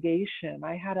obligation.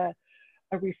 I had a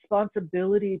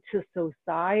responsibility to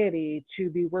society to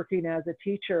be working as a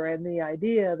teacher, and the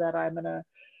idea that I'm going to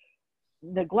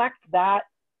neglect that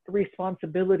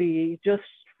responsibility just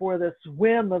for this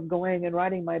whim of going and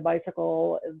riding my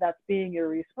bicycle, that's being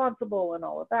irresponsible and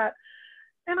all of that.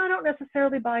 And I don't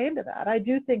necessarily buy into that. I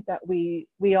do think that we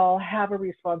all have a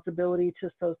responsibility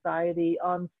to society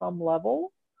on some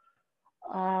level,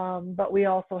 but we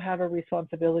also have a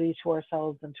responsibility to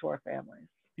ourselves and to our families.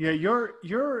 Yeah,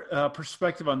 your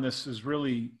perspective on this is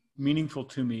really meaningful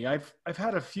to me. I've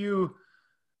had a few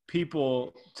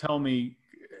people tell me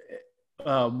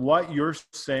what you're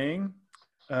saying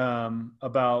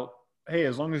about, hey,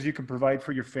 as long as you can provide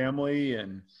for your family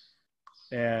and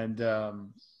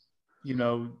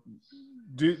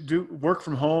do work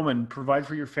from home and provide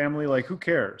for your family, like who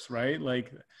cares, right?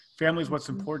 Like family is what's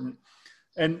important.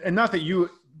 And not that you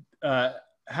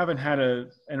haven't had an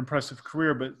impressive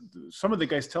career, but some of the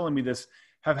guys telling me this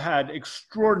have had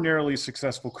extraordinarily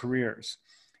successful careers.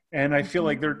 And I feel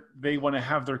like they want to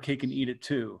have their cake and eat it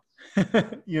too.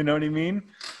 You know what I mean?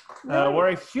 Right. Where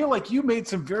I feel like you made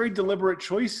some very deliberate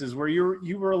choices where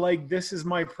you were like, this is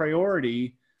my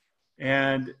priority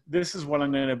and this is what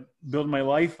I'm going to build my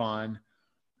life on.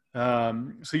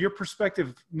 So your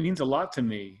perspective means a lot to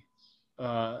me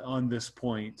on this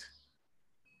point.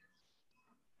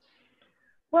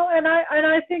 Well, and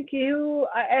I think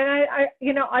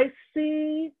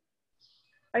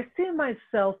I see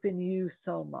myself in you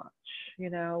so much,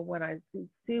 when I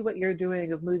see what you're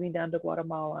doing of moving down to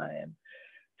Guatemala and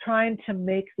trying to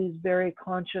make these very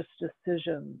conscious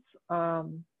decisions.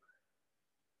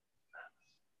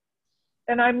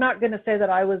 And I'm not going to say that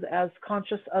I was as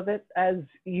conscious of it as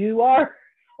you are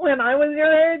when I was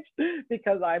your age,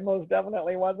 because I most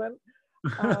definitely wasn't.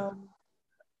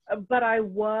 But I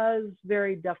was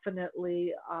very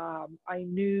definitely, I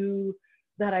knew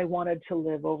that I wanted to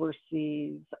live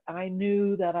overseas. I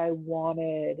knew that I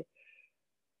wanted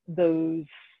those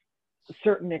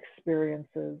certain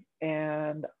experiences,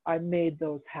 and I made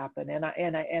those happen. And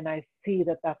I see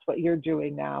that that's what you're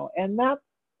doing now. And that's,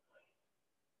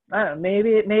 I don't know,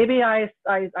 maybe I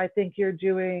think you're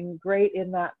doing great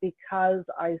in that, because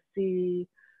I see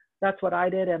that's what I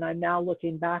did, and I'm now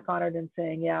looking back on it and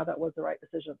saying, yeah, that was the right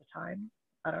decision at the time.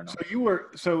 I don't know.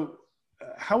 So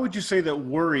how would you say that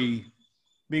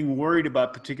being worried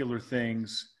about particular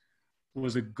things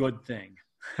was a good thing?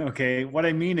 Okay. What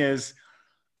I mean is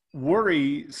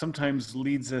worry sometimes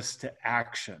leads us to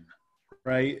action,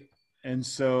 right? And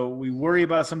so we worry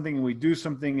about something and we do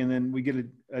something and then we get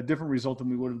a different result than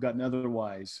we would have gotten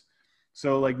otherwise.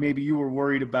 So like maybe you were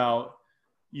worried about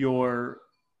your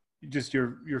just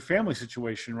your family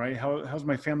situation, right? How's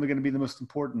my family going to be the most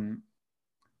important?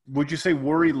 Would you say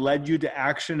worry led you to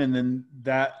action, and then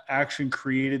that action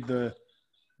created the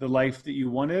life that you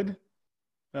wanted?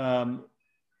 Or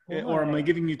am I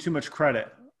giving you too much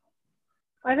credit?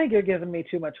 I think you're giving me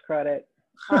too much credit.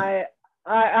 I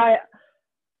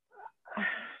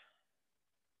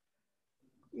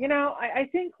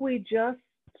think we just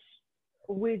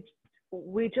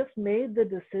made the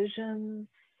decisions.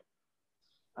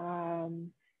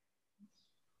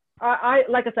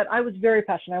 Like I said, I was very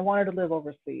passionate. I wanted to live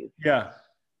overseas. Yeah.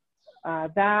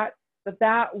 That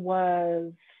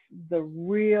was the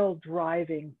real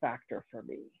driving factor for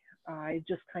me. I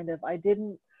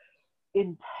didn't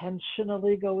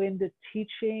intentionally go into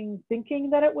teaching thinking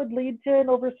that it would lead to an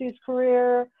overseas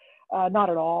career. Not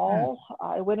at all.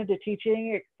 I went into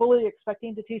teaching fully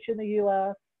expecting to teach in the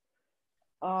U.S.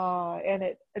 And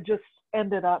it just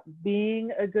ended up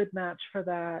being a good match for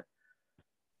that.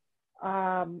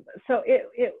 So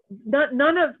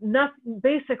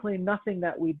basically nothing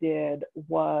that we did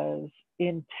was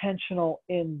intentional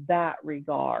in that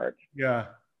regard. Yeah.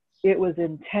 It was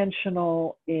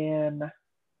intentional in,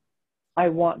 I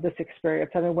want this experience.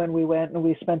 I mean, when we went and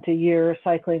we spent a year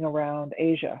cycling around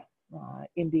Asia,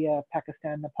 India,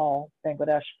 Pakistan, Nepal,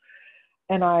 Bangladesh.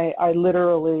 And I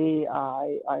literally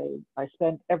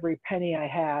spent every penny I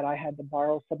had. I had to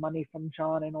borrow some money from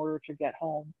John in order to get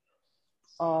home.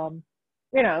 And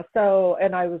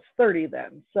I was 30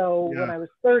 then. So when I was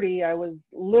 30, I was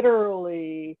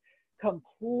literally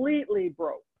completely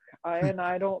broke. And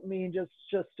I don't mean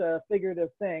just a figurative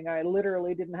thing. I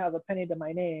literally didn't have a penny to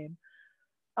my name.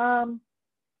 But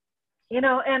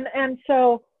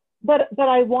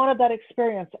I wanted that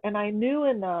experience, and I knew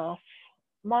enough.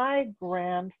 My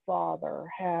grandfather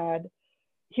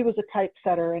he was a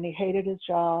typesetter, and he hated his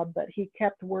job, but he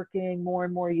kept working more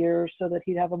and more years so that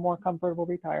he'd have a more comfortable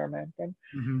retirement. And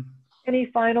he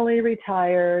finally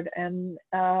retired, and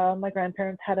my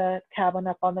grandparents had a cabin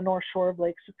up on the North Shore of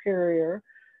Lake Superior.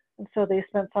 And so they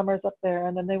spent summers up there,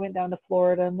 and then they went down to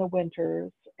Florida in the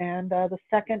winters. And the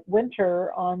second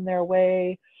winter on their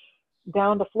way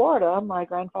down to Florida, my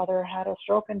grandfather had a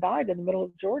stroke and died in the middle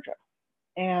of Georgia.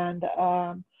 And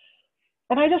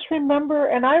I just remember,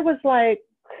 and I was like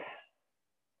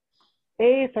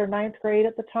 8th or 9th grade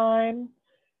at the time.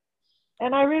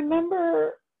 And I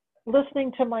remember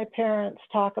listening to my parents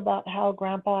talk about how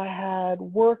Grandpa had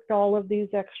worked all of these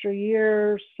extra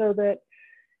years so that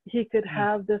he could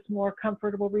have this more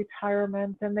comfortable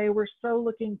retirement. And they were so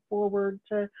looking forward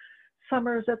to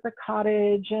summers at the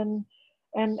cottage and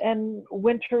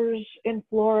winters in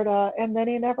Florida. And then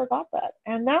he never got that.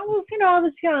 And that was, I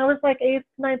was young. I was like 8th,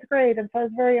 9th grade. And so I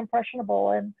was very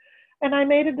impressionable. And I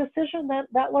made a decision that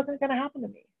wasn't going to happen to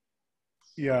me.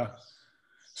 Yeah.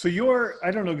 So I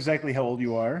don't know exactly how old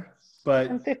you are, but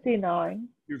I'm 59.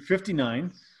 You're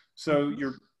 59. So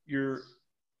you're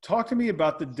talk to me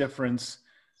about the difference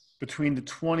between the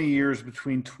 20 years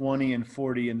between 20 and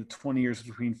 40 and the 20 years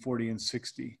between 40 and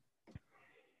 60.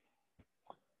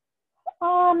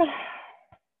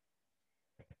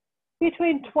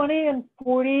 Between 20 and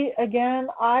 40, again,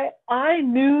 I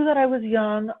knew that I was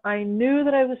young. I knew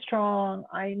that I was strong.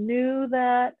 I knew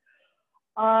that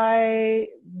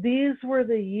these were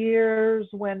the years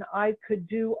when I could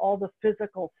do all the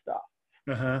physical stuff.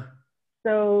 Uh-huh.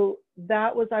 So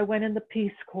I went in the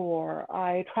Peace Corps.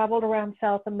 I traveled around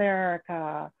South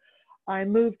America. I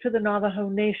moved to the Navajo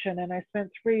Nation, and I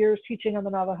spent 3 years teaching on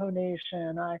the Navajo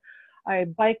Nation. I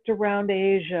biked around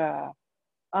Asia.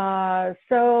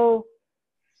 So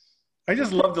I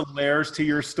just love the layers to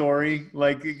your story.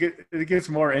 Like it gets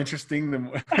more interesting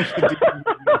than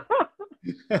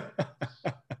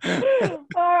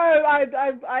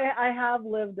I have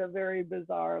lived a very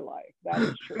bizarre life. That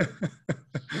is true.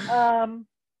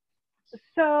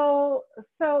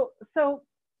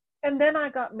 And then I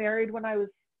got married when I was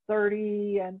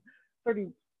 30 and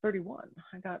 31.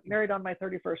 I got married on my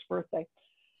 31st birthday.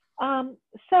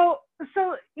 So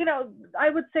I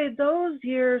would say those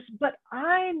years, but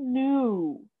I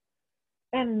knew,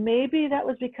 and maybe that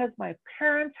was because my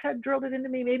parents had drilled it into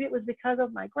me. Maybe it was because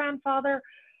of my grandfather.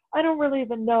 I don't really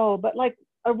even know, but like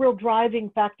a real driving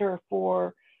factor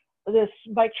for this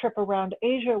bike trip around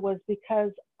Asia was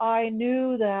because I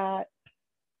knew that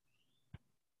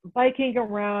biking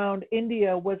around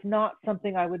India was not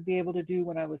something I would be able to do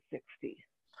when I was 60.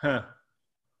 Huh.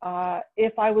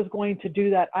 If I was going to do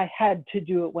that, I had to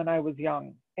do it when I was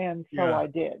young. And so I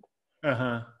did.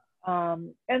 Uh-huh.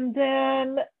 And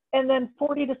then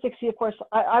 40 to 60, of course,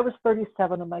 I was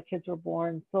 37 when my kids were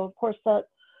born. So of course that,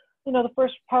 the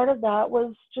first part of that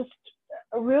was just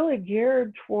really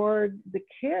geared toward the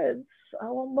kids.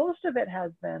 Well, most of it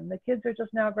has been. The kids are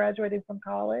just now graduating from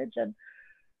college. And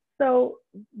so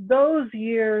those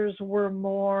years were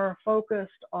more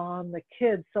focused on the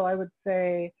kids. So I would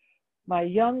say my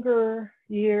younger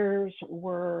years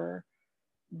were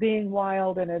being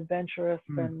wild and adventurous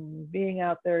and being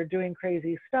out there doing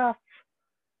crazy stuff.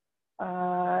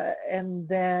 And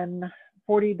then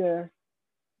 40 to,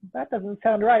 that doesn't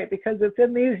sound right because it's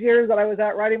in these years that I was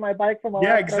out riding my bike from Alaska.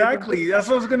 Yeah, exactly. That's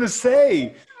what I was going to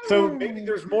say. So maybe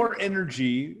there's more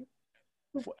energy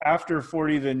after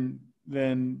 40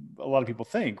 than a lot of people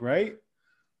think, right?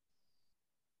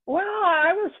 Well,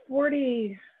 I was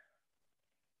 40.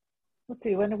 Let's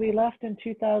see, when we left in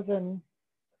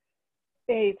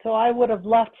 2008. So I would have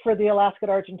left for the Alaska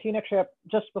to Argentina trip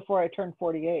just before I turned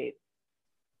 48.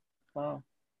 Wow.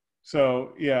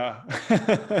 So yeah,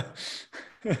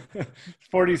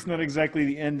 40 is not exactly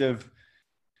the end of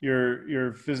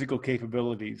your physical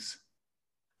capabilities.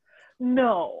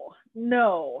 No,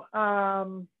 not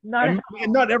and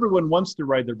not everyone wants to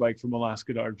ride their bike from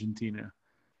Alaska to Argentina.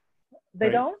 They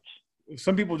right? Don't?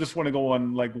 Some people just want to go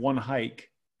on like one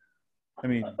hike. I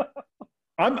mean,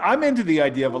 I'm into the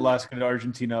idea of Alaska to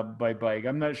Argentina by bike.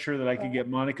 I'm not sure that I could get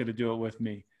Monica to do it with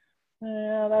me.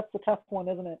 Yeah, that's the tough one,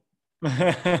 isn't it?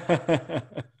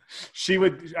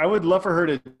 I would love for her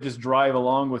to just drive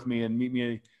along with me and meet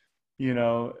me,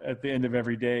 at the end of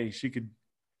every day. She could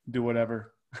do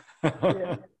whatever.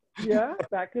 Yeah,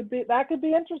 that could be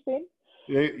interesting.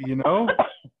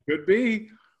 Could be.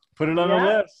 Put it on the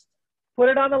list. Put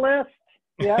it on the list.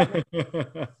 Yeah.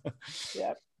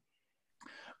 Yeah.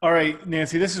 All right,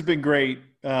 Nancy, this has been great.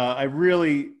 I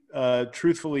really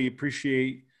truthfully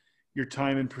appreciate your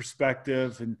time and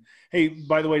perspective. And hey,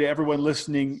 by the way, to everyone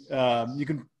listening, you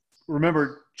can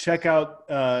remember, check out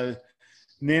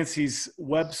Nancy's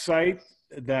website.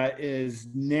 That is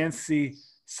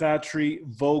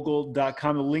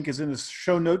NancySatryVogel.com. The link is in the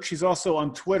show notes. She's also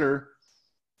on Twitter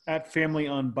at Family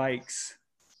on Bikes.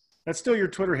 That's still your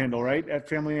Twitter handle, right? At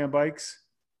Family on Bikes?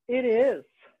 It is.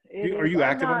 Are you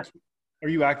active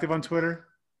on Twitter?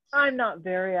 I'm not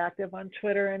very active on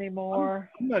Twitter anymore.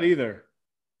 I'm not either.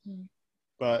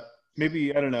 But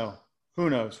maybe, I don't know.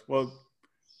 Who knows? Well,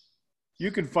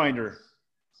 you can find her.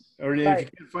 Or if you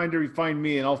can't find her, you find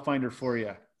me and I'll find her for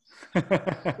you.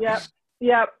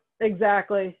 Yep,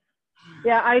 exactly.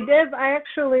 Yeah, I've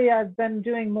been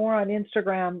doing more on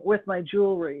Instagram with my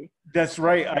jewelry. That's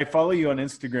right. I follow you on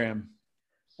Instagram.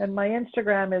 And my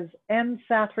Instagram is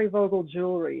nsatryvogel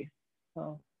jewelry.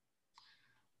 So.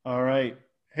 All right.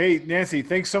 Hey, Nancy,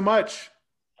 thanks so much.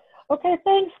 Okay,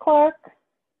 thanks, Clark.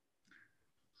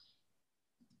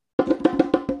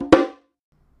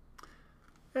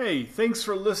 Hey, thanks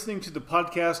for listening to the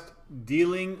podcast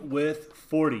Dealing with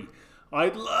 40.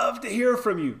 I'd love to hear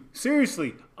from you.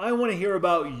 Seriously, I want to hear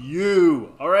about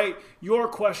you, all right? Your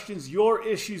questions, your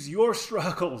issues, your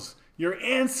struggles, your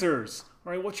answers,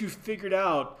 all right? What you figured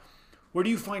out. Where do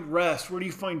you find rest? Where do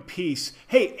you find peace?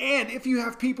 Hey, and if you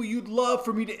have people you'd love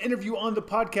for me to interview on the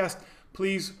podcast,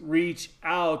 please reach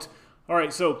out. All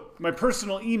right, so my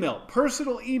personal email,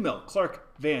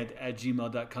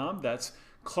 clarkvand@gmail.com. That's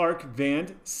Clark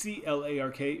Vand,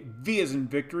 C-L-A-R-K, V as in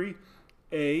victory,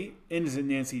 A, N as in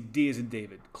Nancy, D as in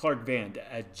David,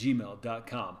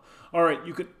 clarkvand@gmail.com. All right,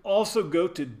 you can also go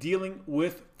to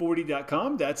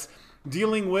dealingwith40.com. That's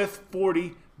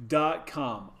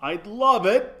dealingwith40.com. I'd love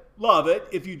it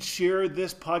if you'd share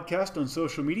this podcast on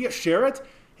social media. Share it.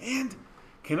 And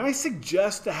can I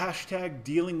suggest the hashtag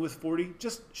dealingwith40?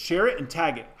 Just share it and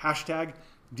tag it. Hashtag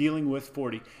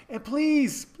dealingwith40. And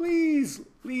please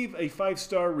leave a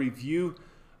 5-star review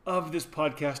of this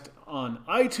podcast on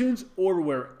iTunes or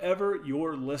wherever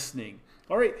you're listening.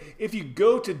 All right, if you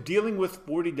go to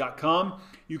dealingwith40.com,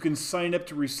 you can sign up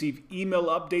to receive email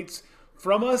updates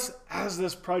from us as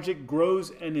this project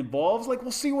grows and evolves.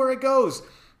 We'll see where it goes.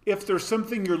 If there's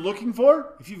something you're looking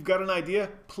for, if you've got an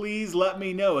idea, please let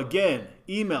me know. Again,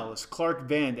 email us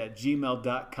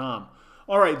clarkvand@gmail.com.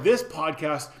 All right, this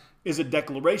podcast is a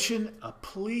declaration, a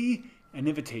plea, an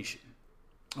invitation.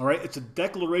 All right, it's a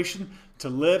declaration to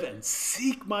live and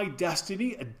seek my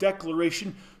destiny, a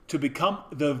declaration to become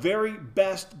the very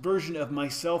best version of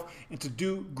myself and to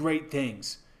do great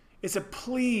things. It's a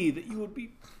plea that you would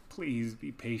please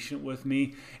be patient with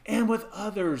me and with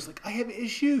others. I have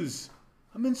issues.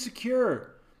 I'm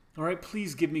insecure. All right,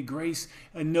 please give me grace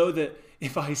and know that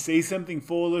if I say something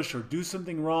foolish or do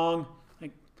something wrong,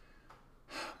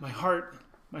 my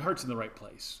heart's in the right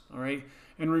place. All right,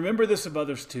 and remember this of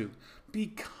others too.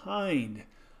 Be kind.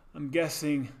 I'm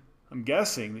guessing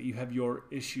that you have your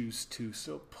issues too.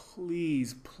 So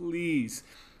please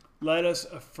let us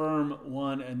affirm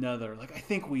one another. Like, I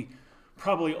think we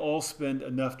probably all spend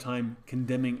enough time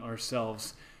condemning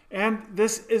ourselves. And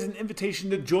this is an invitation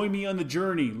to join me on the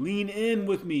journey. Lean in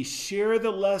with me. Share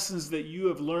the lessons that you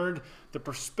have learned, the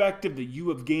perspective that you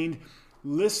have gained.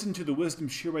 Listen to the wisdom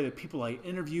shared by the people I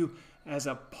interview as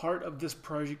a part of this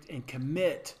project, and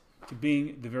commit to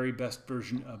being the very best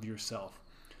version of yourself.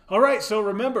 All right, so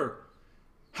remember,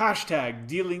 hashtag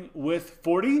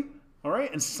dealingwith40. All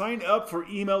right, and sign up for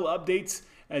email updates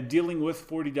at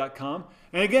dealingwith40.com.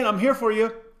 And again, I'm here for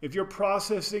you. If you're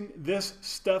processing this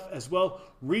stuff as well,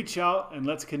 reach out and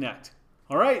let's connect.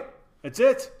 All right, that's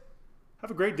it.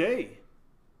 Have a great day.